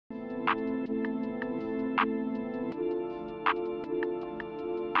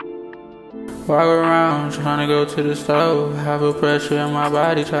Walk around tryna go to the store. Have a pressure in my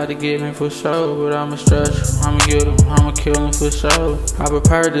body, try to get me for show. But I'm a stretcher, I'ma get him, I'ma kill him for show. I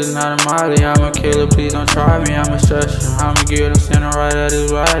prepared this, not a molly, I'm a killer, please don't try me. I'm a stretcher, I'ma get him, send him right at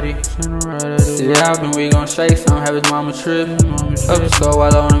his body. See album, we gon' shake some, have his mama trippin'. Up the score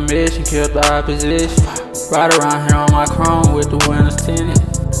while on a mission, killed the opposition. Ride around here on my chrome with the winner's tenant.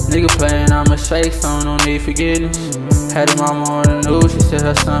 Nigga playin', I'ma shake some, no need forgiveness. Had his mama on the news, she said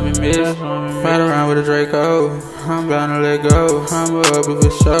her son be missing. Ride around with a Draco, I'm bound to let go. I'm up with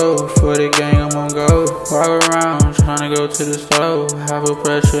a show, for the gang I'm gon' go. Walk around, tryna go to the store. Have a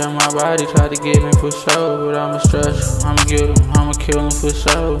pressure in my body, try to get me for show. But I'm a stretcher, I'ma get him, I'ma kill him for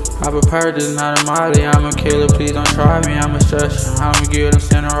show. I prepared this, not a molly, I'm a killer, please don't try me. I'm a stretcher, I'ma get him,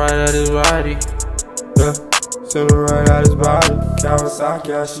 send him right at his body. Yeah. Send her right out his body.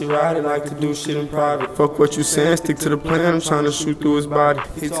 Kawasaki, how she ride it, like to do shit in private. Fuck what you saying, stick to the plan, I'm trying to shoot through his body.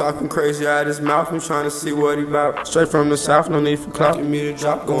 He talking crazy out his mouth, I'm trying to see what he bout. Straight from the south, no need for clout. Give me the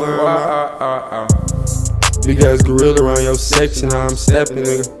drop, going Big ass gorilla around your section, how I'm stepping,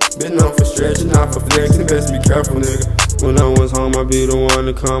 nigga. Been known for stretching, not for flexing, best be careful, nigga. When no one's home, I be the one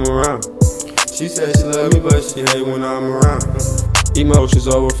to come around. She said she love me, but she hate when I'm around. Emotions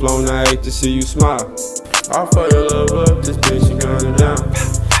overflowing, I hate to see you smile. I'll fuck your love up, this bitch you gunning down.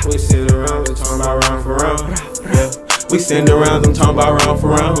 We send around, we talking about round for round. Yeah. We send around, I'm talking about round for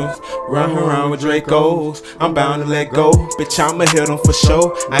rounds. Round and round with Dracos, I'm bound to let go. Bitch, I'ma hit them for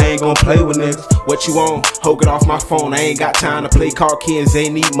sure. I ain't gon' play with niggas. What you want? Ho, get off my phone. I ain't got time to play car kids. They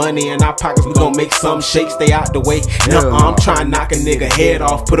need money in our pockets. We gon' make some shake, stay out the way. I'm trying to knock a nigga head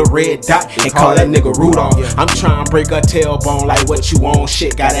off, put a red dot and call that nigga Rudolph. I'm trying to break a tailbone like what you want.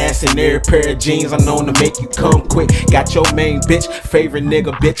 Shit, got ass in every pair of jeans. I'm known to make you come quick. Got your main bitch, favorite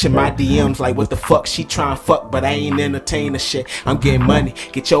nigga bitch in my DMs. Like what the fuck she trying to fuck, but I ain't entertain the shit. I'm getting money.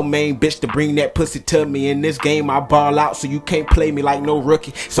 Get your main bitch to bring that pussy to me. In this game I ball out, so you can't play me like no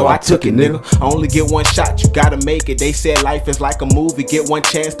rookie. So I took it, nigga. I only get one shot, you gotta make it. They said life is like a movie, get one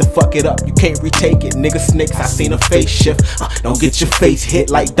chance to fuck it up, you can't retake it. Nigga snakes, I seen a face shift. Don't get your face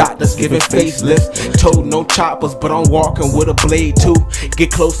hit like doctors giving facelifts. Told no choppers, but I'm walking with a blade too.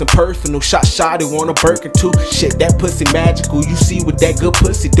 Get close and personal, shot it, want a Birkin too. Shit, that pussy magical, you see what that good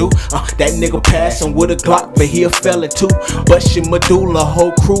pussy do. That nigga passing with a Glock, but he a felon too. Bust your medulla,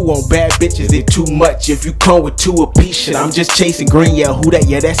 whole crew on bad bitches, it too much. If you come with two apiece, shit, I'm just chasing green, yeah, who that?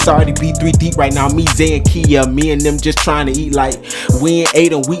 Yeah, that's RDB 3 deep right now, me, Zay and Kia, me and them just trying to eat like we ain't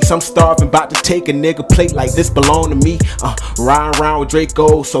 8 weeks. I'm starving, about to take a nigga plate like this belong to me. Riding around with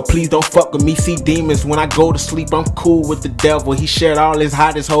Draco, so please don't fuck with me. See demons when I go to sleep, I'm cool with the devil. He shared all his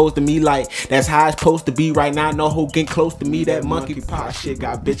hottest hoes to me, like that's how it's supposed to be right now. No hoe getting close to me, that monkey pie shit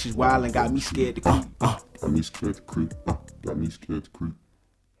got bitches wild and got me scared to creep. Got me scared to creep. Got me scared to creep.